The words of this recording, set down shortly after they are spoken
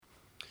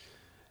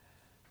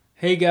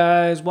Hey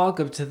guys,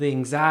 welcome to the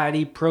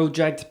Anxiety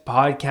Project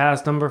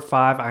podcast number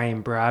 5. I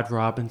am Brad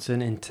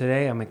Robinson, and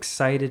today I'm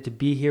excited to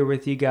be here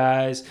with you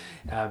guys.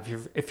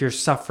 If you're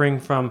suffering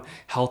from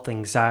health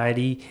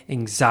anxiety,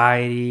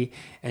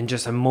 and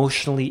just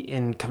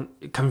emotionally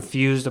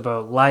confused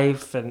about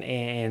life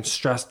and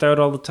stressed out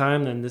all the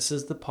time, then this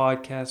is the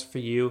podcast for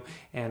you.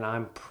 And I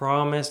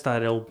promise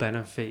that it'll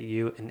benefit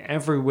you in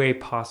every way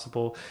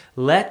possible.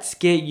 Let's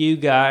get you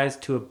guys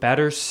to a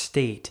better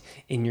state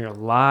in your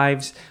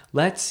lives.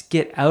 Let's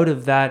get out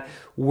of that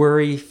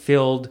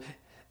worry-filled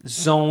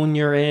zone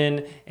you're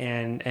in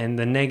and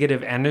the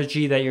negative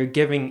energy that you're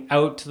giving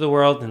out to the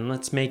world, and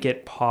let's make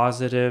it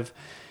positive.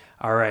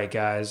 All right,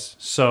 guys.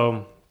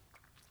 So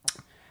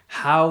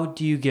how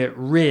do you get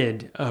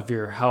rid of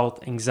your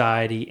health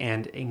anxiety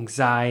and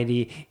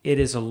anxiety? It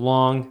is a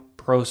long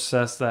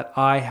process that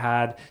I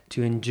had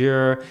to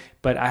endure,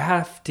 but I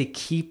have to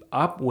keep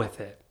up with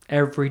it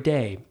every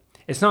day.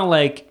 It's not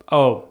like,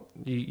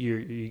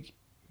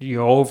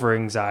 you're over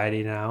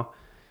anxiety now,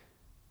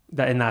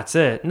 and that's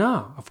it.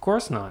 No, of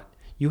course not.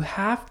 You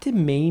have to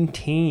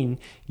maintain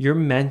your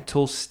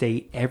mental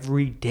state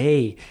every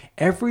day.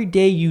 Every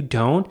day you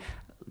don't,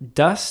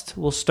 dust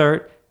will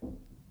start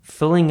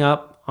filling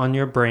up on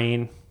your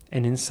brain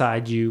and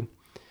inside you.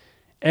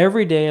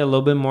 Every day a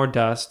little bit more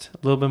dust,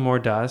 a little bit more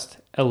dust,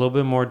 a little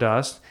bit more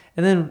dust,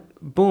 and then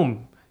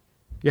boom,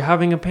 you're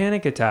having a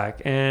panic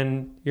attack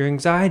and your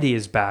anxiety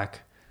is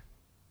back.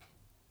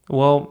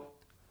 Well,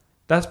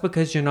 that's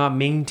because you're not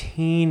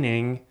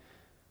maintaining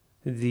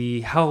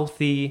the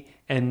healthy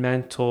and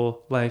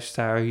mental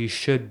lifestyle you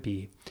should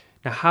be.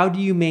 Now, how do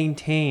you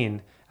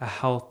maintain a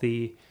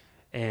healthy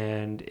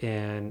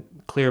and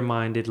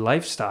clear-minded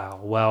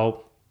lifestyle?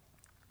 Well,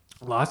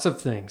 lots of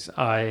things.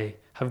 I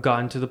have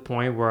gotten to the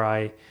point where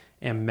I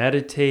am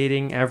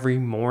meditating every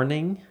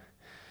morning.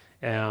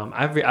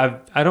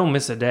 I don't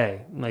miss a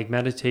day. Like,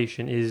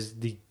 meditation is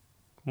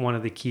one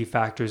of the key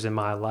factors in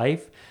my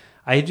life.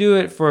 I do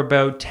it for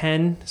about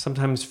 10,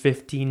 sometimes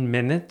 15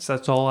 minutes.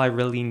 That's all I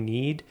really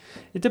need.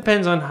 It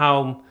depends on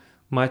how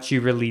much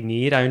you really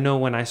need. I know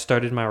when I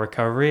started my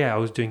recovery, I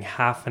was doing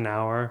half an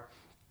hour.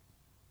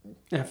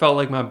 I felt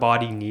like my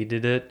body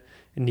needed it.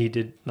 It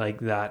needed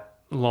like that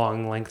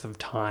long length of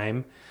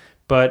time.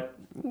 But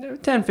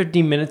 10,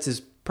 15 minutes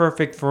is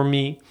perfect for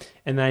me.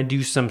 And then I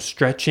do some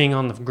stretching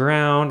on the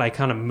ground. I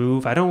kind of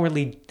move. I don't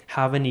really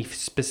have any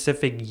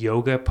specific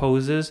yoga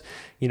poses.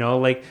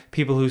 Like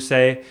people who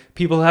say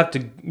people have to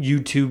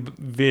YouTube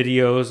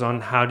videos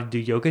on how to do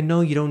yoga. No,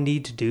 you don't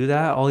need to do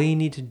that. All you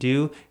need to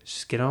do is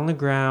just get on the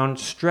ground,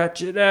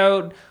 stretch it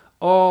out,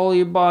 all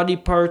your body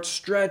parts,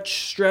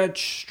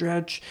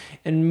 stretch,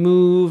 and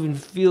move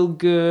and feel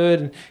good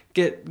and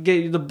get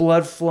the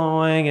blood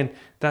flowing and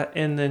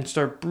then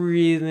start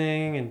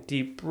breathing and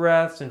deep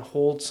breaths and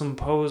hold some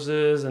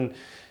poses and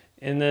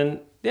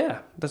then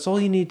that's all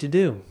you need to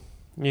do.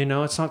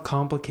 It's not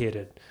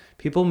complicated.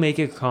 People make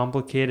it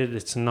complicated.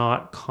 It's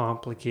not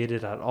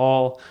complicated at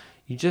all.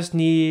 You just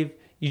need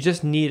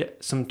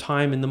some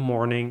time in the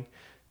morning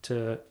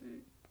to,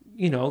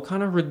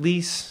 kind of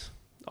release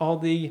all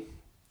the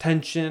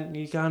tension.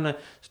 You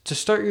to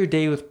start your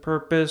day with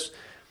purpose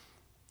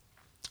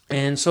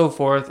and so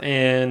forth.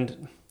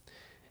 And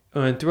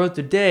throughout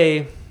the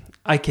day,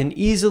 I can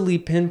easily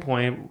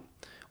pinpoint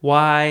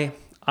why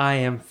I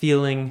am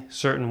feeling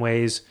certain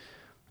ways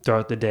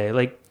throughout the day.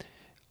 Like,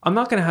 I'm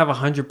not going to have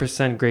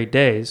 100% great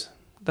days.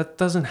 That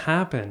doesn't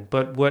happen.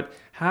 But what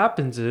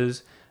happens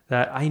is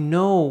that I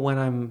know when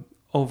I'm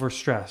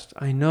overstressed.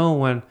 I know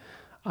when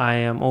I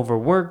am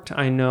overworked.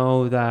 I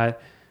know that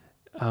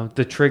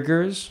the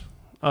triggers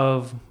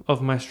of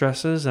my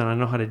stresses, and I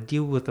know how to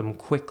deal with them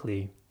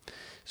quickly.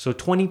 So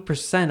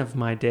 20% of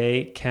my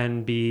day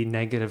can be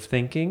negative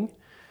thinking,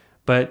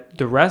 but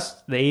the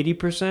rest, the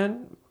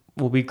 80%,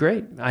 will be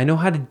great. I know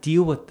how to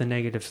deal with the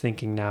negative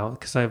thinking now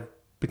because I've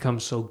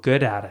become so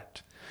good at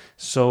it.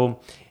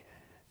 So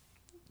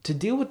to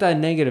deal with that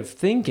negative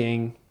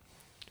thinking,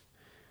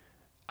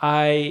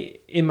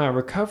 in my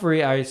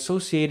recovery, I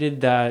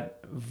associated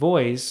that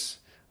voice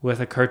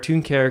with a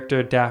cartoon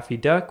character, Daffy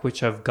Duck,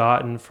 which I've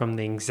gotten from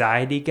the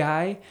anxiety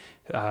guy,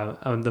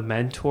 the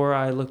mentor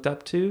I looked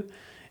up to.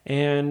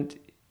 And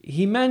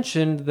he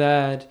mentioned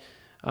that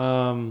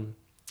the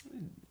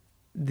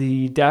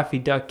Daffy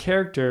Duck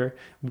character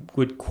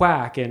would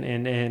quack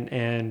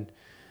and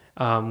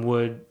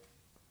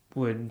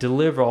would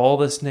deliver all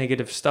this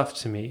negative stuff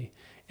to me,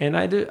 and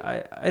I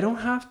don't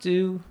have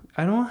to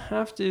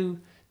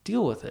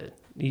deal with it.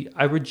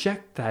 I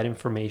reject that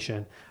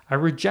information. I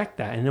reject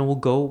that, and it will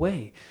go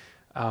away.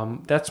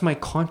 That's my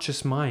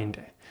conscious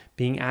mind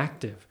being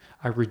active.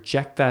 I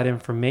reject that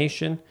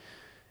information,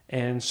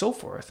 and so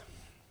forth.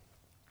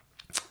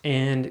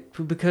 And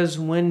because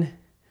when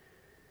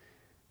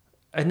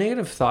a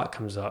negative thought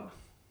comes up,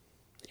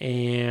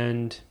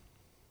 and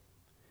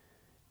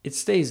it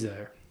stays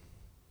there,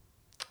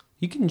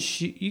 you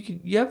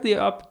have the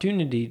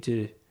opportunity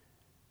to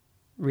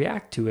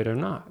react to it or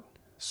not.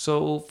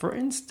 So, for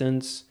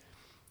instance,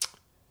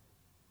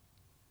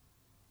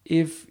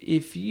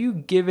 if you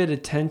give it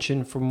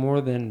attention for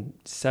more than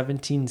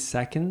 17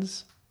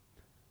 seconds,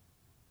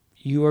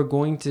 you are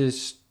going to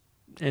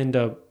end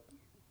up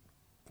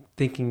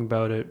thinking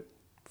about it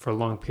for a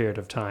long period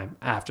of time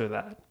after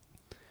that.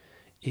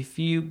 If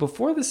you,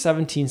 before the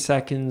 17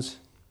 seconds,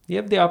 you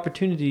have the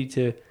opportunity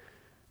to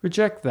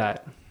reject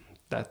that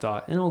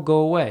thought, and it'll go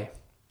away.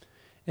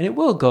 And it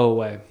will go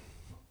away.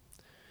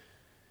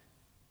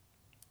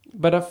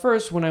 But at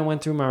first, when I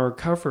went through my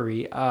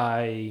recovery,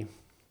 I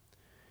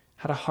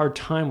had a hard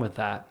time with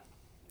that.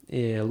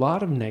 A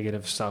lot of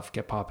negative stuff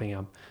kept popping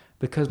up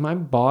because my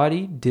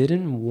body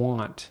didn't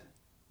want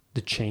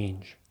the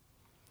change.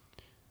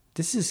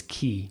 This is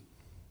key.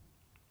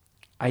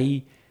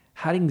 I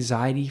had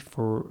anxiety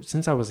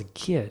since I was a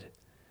kid,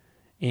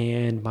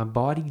 and my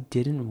body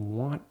didn't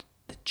want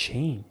the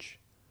change.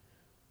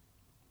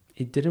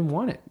 It didn't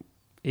want it.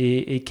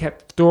 It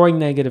kept throwing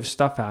negative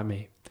stuff at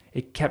me.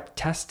 It kept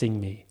testing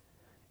me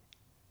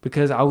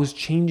because I was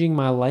changing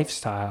my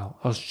lifestyle.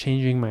 I was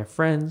changing my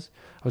friends.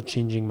 I was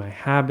changing my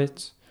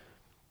habits.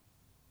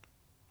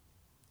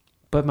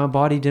 But my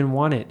body didn't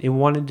want it. It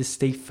wanted to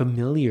stay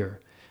familiar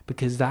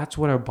because that's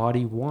what our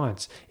body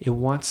wants. It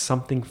wants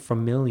something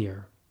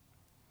familiar.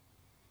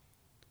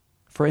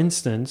 For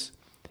instance,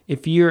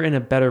 if you're in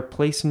a better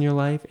place in your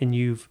life and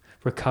you've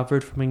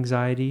recovered from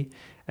anxiety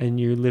and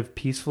you live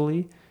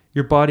peacefully,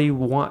 your body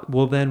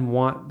will then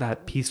want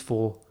that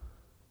peaceful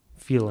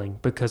feeling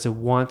because it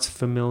wants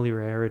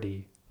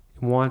familiarity.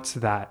 It wants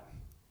that.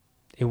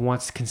 It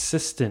wants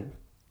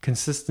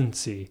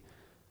consistency,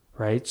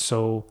 right?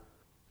 So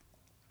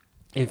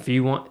if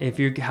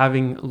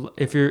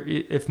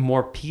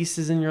more peace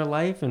is in your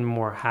life and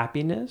more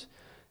happiness,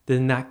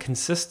 then that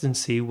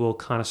consistency will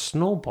kind of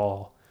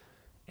snowball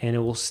and it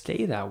will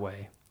stay that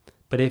way.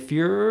 But if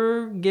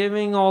you're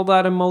giving all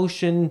that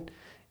emotion,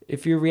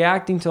 if you're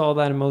reacting to all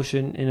that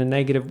emotion in a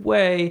negative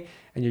way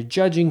and you're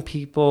judging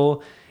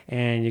people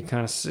and you're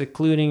kind of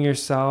secluding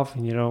yourself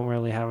and you don't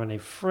really have any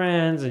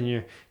friends and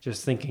you're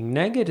just thinking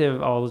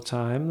negative all the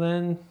time,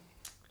 then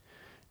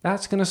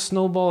that's going to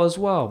snowball as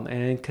well.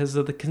 And because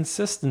of the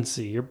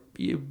consistency,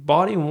 your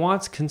body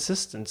wants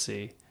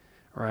consistency,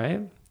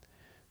 right?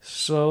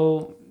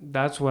 So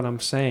that's what I'm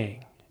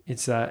saying.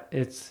 It's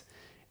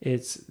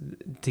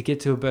to get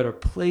to a better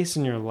place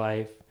in your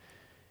life,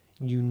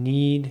 you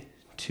need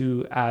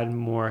to add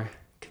more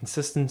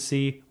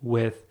consistency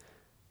with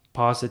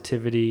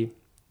positivity,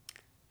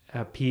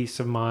 peace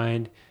of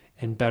mind,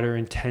 and better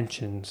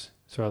intentions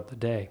throughout the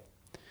day.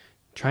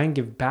 Try and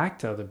give back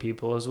to other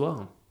people as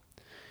well.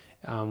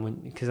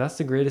 Because that's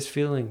the greatest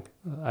feeling.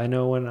 I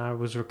know when I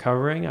was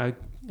recovering, I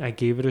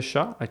gave it a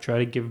shot. I tried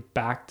to give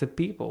back to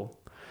people.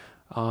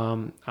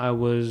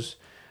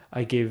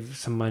 I gave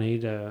some money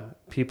to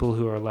people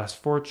who are less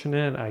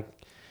fortunate. I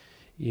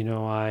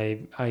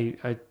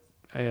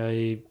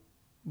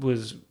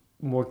was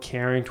more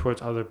caring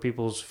towards other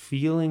people's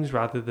feelings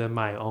rather than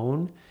my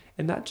own.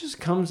 And that just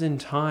comes in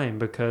time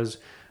because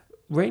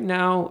right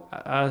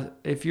now,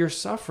 if you're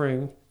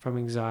suffering from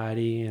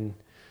anxiety and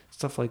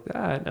stuff like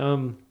that,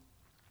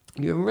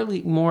 you're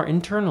really more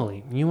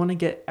internally. You want to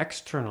get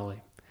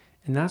externally.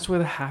 And that's where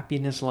the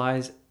happiness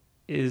lies.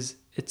 It's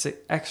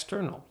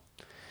external.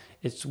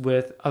 It's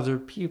with other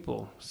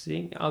people,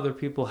 seeing other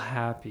people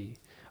happy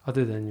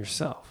other than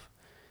yourself,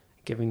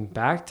 giving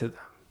back to them,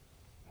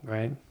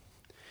 right?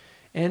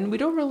 And we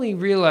don't really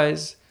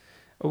realize,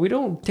 or we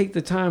don't take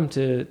the time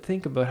to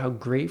think about how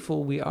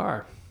grateful we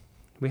are.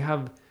 We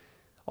have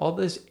all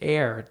this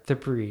air to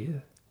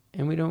breathe,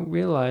 and we don't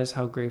realize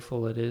how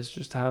grateful it is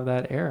just to have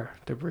that air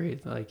to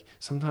breathe. Like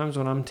sometimes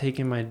when I'm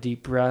taking my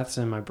deep breaths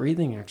and my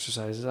breathing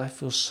exercises, I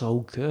feel so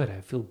good. I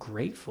feel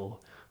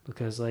grateful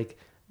because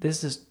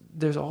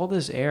there's all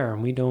this air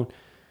and we don't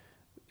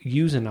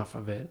use enough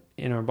of it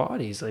in our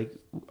bodies. Like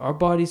our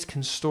bodies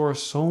can store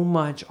so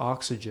much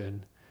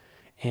oxygen.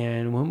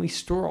 And when we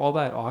store all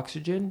that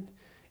oxygen,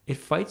 it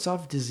fights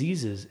off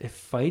diseases. It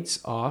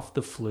fights off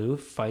the flu,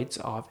 fights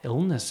off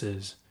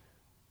illnesses.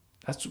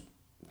 That's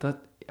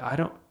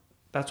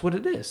what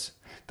it is.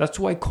 That's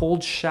why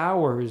cold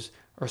showers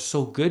are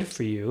so good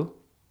for you,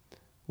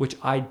 which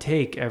I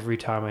take every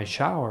time I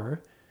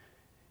shower.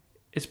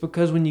 It's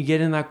because when you get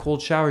in that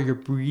cold shower, you're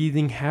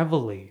breathing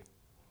heavily.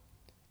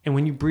 And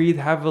when you breathe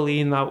heavily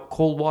and that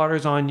cold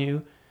water's on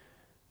you,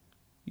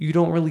 you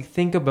don't really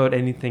think about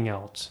anything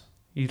else.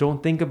 You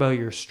don't think about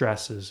your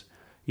stresses.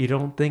 You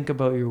don't think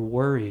about your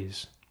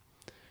worries.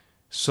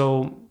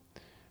 So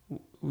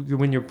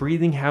when you're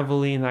breathing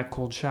heavily in that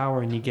cold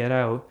shower and you get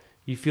out,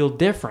 you feel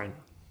different.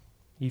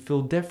 You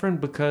feel different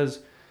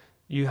because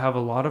you have a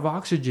lot of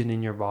oxygen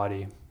in your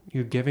body.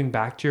 You're giving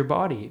back to your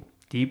body.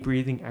 Deep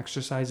breathing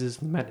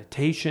exercises,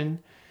 meditation,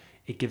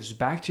 it gives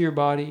back to your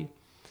body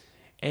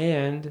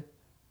and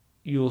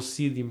you'll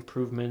see the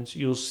improvements.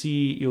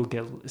 You'll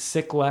get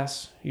sick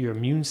less. Your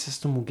immune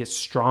system will get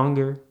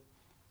stronger.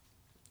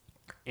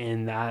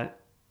 And that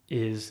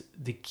is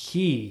the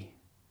key.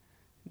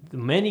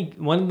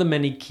 One of the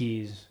many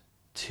keys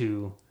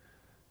to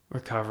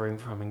recovering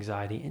from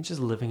anxiety and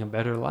just living a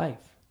better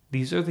life.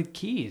 These are the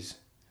keys.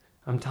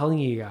 I'm telling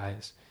you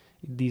guys,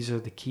 these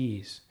are the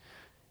keys.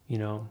 You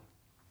know,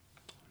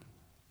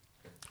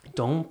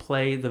 don't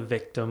play the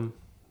victim.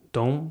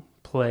 Don't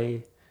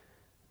play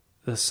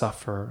the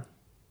sufferer.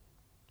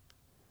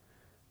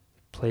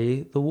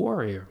 Play the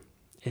warrior.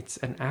 It's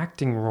an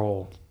acting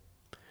role.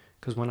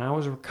 Because when I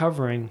was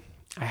recovering,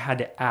 I had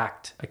to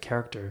act a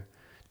character.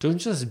 Don't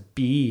just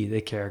be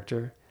the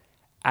character.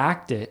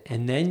 Act it,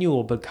 and then you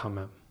will become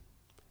him.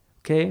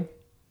 Okay?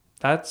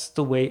 That's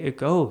the way it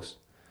goes.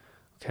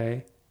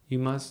 Okay?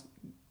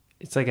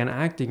 It's like an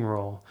acting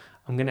role.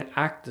 I'm going to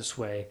act this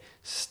way.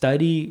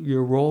 Study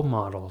your role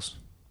models.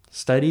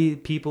 Study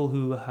people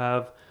who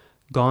have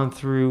gone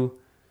through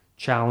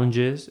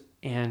challenges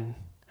and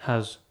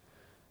has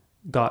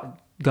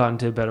gotten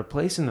to a better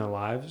place in their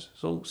lives.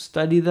 So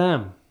study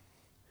them.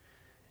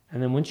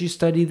 And then once you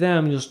study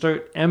them, you'll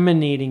start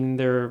emanating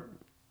their,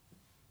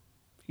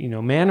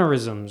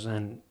 mannerisms,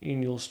 and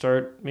you'll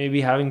start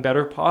maybe having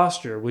better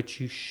posture, which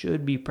you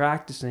should be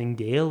practicing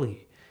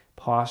daily.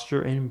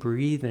 Posture and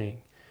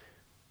breathing.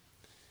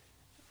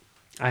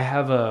 I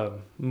have a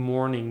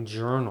morning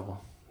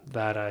journal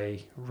that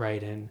I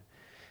write in.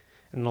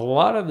 And a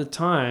lot of the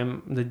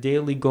time, the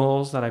daily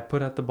goals that I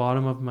put at the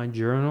bottom of my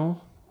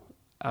journal,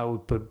 I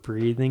would put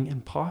breathing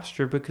and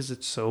posture because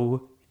it's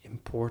so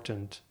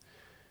important.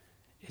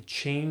 It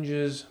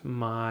changes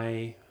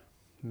my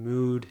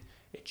mood.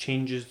 It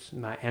changes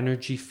my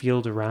energy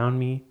field around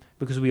me,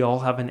 because we all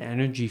have an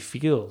energy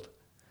field,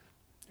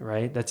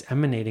 right? That's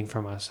emanating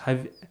from us.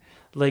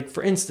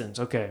 For instance,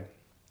 okay.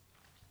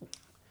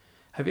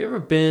 Have you ever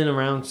been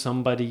around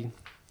somebody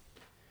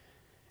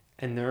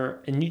and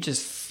you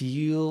just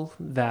feel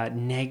that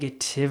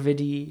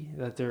negativity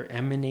that they're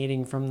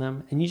emanating from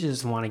them, and you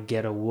just want to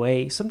get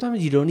away?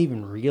 Sometimes you don't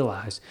even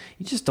realize.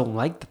 You just don't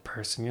like the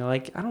person. You're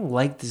like, I don't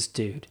like this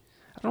dude.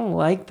 I don't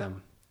like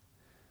them.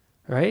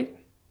 Right?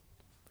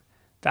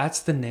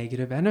 That's the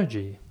negative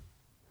energy.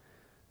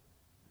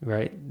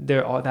 Right?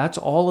 That's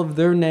all of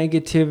their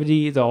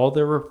negativity, all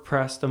their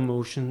repressed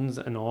emotions,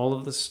 and all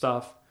of the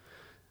stuff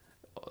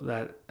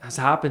that has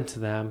happened to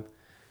them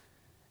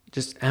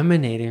just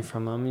emanating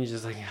from them. You're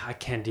just like, I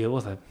can't deal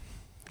with it.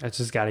 I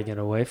just got to get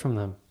away from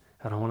them.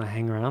 I don't want to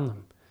hang around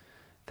them.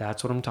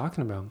 That's what I'm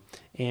talking about.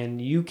 And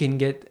you can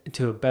get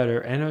to a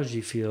better energy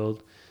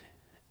field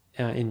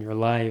in your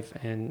life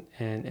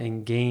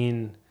and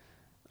gain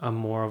a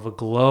more of a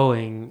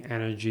glowing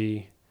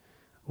energy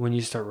when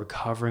you start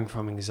recovering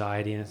from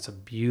anxiety. And it's a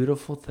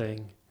beautiful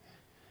thing.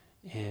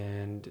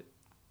 And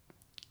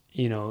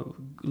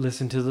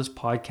listen to this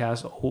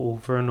podcast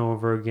over and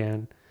over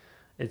again.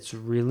 It's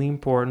really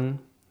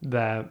important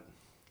that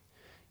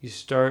you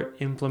start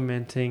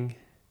implementing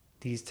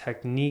these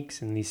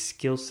techniques and these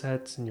skill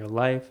sets in your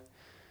life.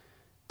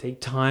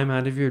 Take time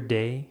out of your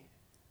day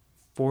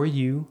for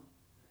you.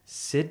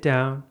 Sit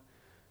down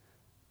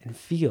and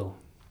feel.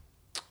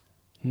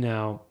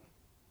 Now,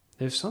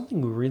 there's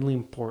something really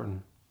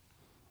important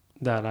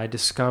that I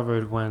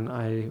discovered when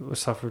I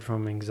suffered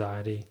from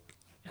anxiety.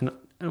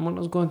 And when I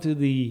was going through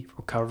the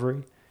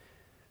recovery,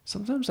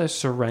 sometimes I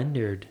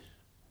surrendered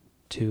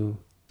to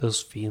those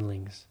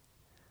feelings,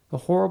 the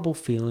horrible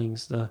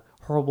feelings, the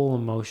horrible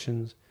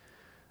emotions.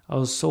 I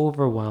was so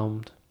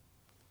overwhelmed.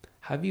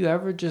 Have you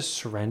ever just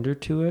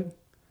surrendered to it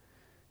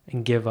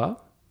and give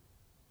up?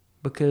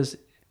 Because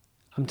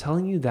I'm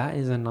telling you, that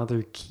is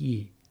another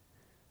key.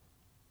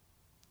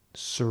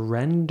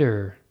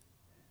 Surrender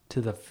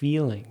to the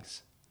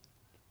feelings.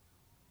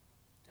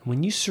 And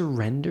when you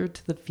surrender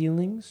to the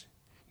feelings,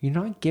 you're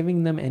not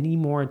giving them any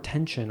more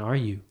attention, are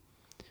you?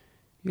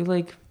 You're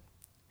like,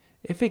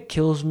 if it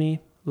kills me,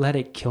 let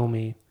it kill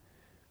me.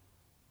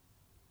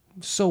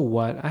 So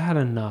what? I had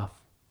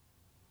enough.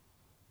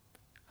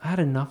 I had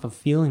enough of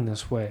feeling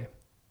this way.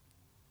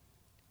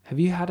 Have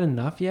you had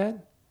enough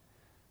yet?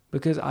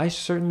 Because I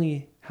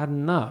certainly had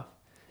enough.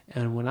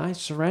 And when I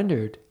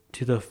surrendered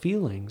to the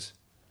feelings,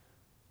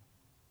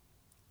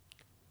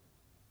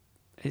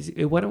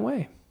 it went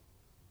away.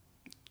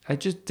 I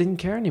just didn't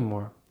care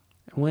anymore.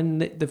 And when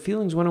the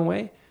feelings went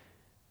away,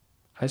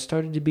 I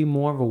started to be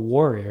more of a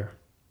warrior.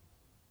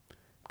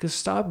 Because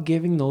stop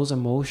giving those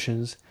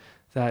emotions,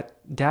 that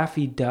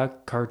Daffy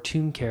Duck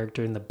cartoon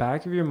character in the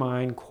back of your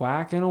mind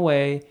quacking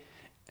away,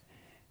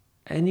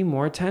 any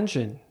more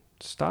attention.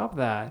 Stop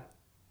that.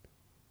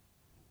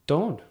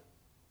 Don't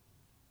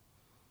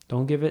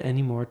give it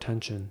any more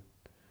attention.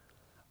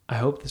 I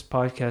hope this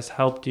podcast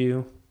helped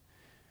you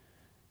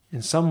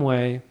in some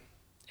way,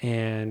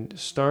 and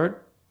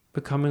start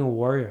becoming a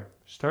warrior.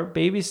 Start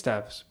baby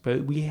steps,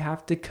 but we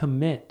have to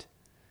commit.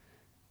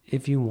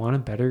 If you want to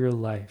better your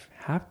life,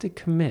 have to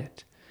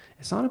commit.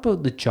 It's not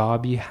about the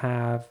job you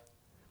have,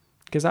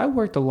 because I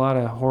worked a lot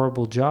of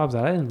horrible jobs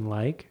that I didn't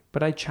like,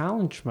 but I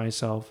challenged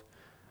myself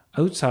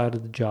outside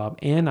of the job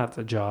and at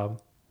the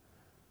job,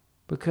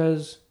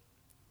 because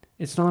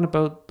it's not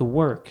about the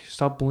work.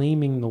 Stop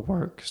blaming the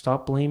work.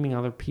 Stop blaming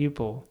other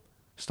people.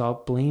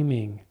 Stop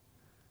blaming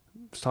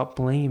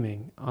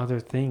other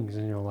things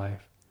in your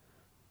life.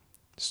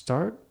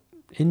 Start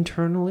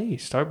internally.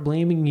 Start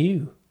blaming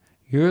you.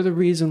 You're the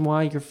reason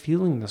why you're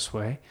feeling this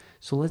way.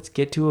 So let's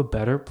get to a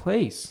better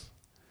place.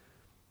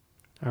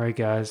 All right,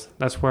 guys,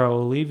 that's where I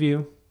will leave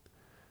you.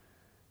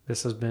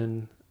 This has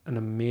been an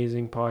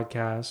amazing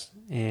podcast,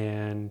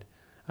 and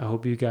I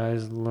hope you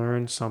guys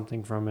learned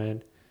something from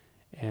it,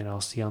 and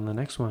I'll see you on the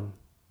next one.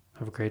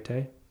 Have a great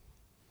day.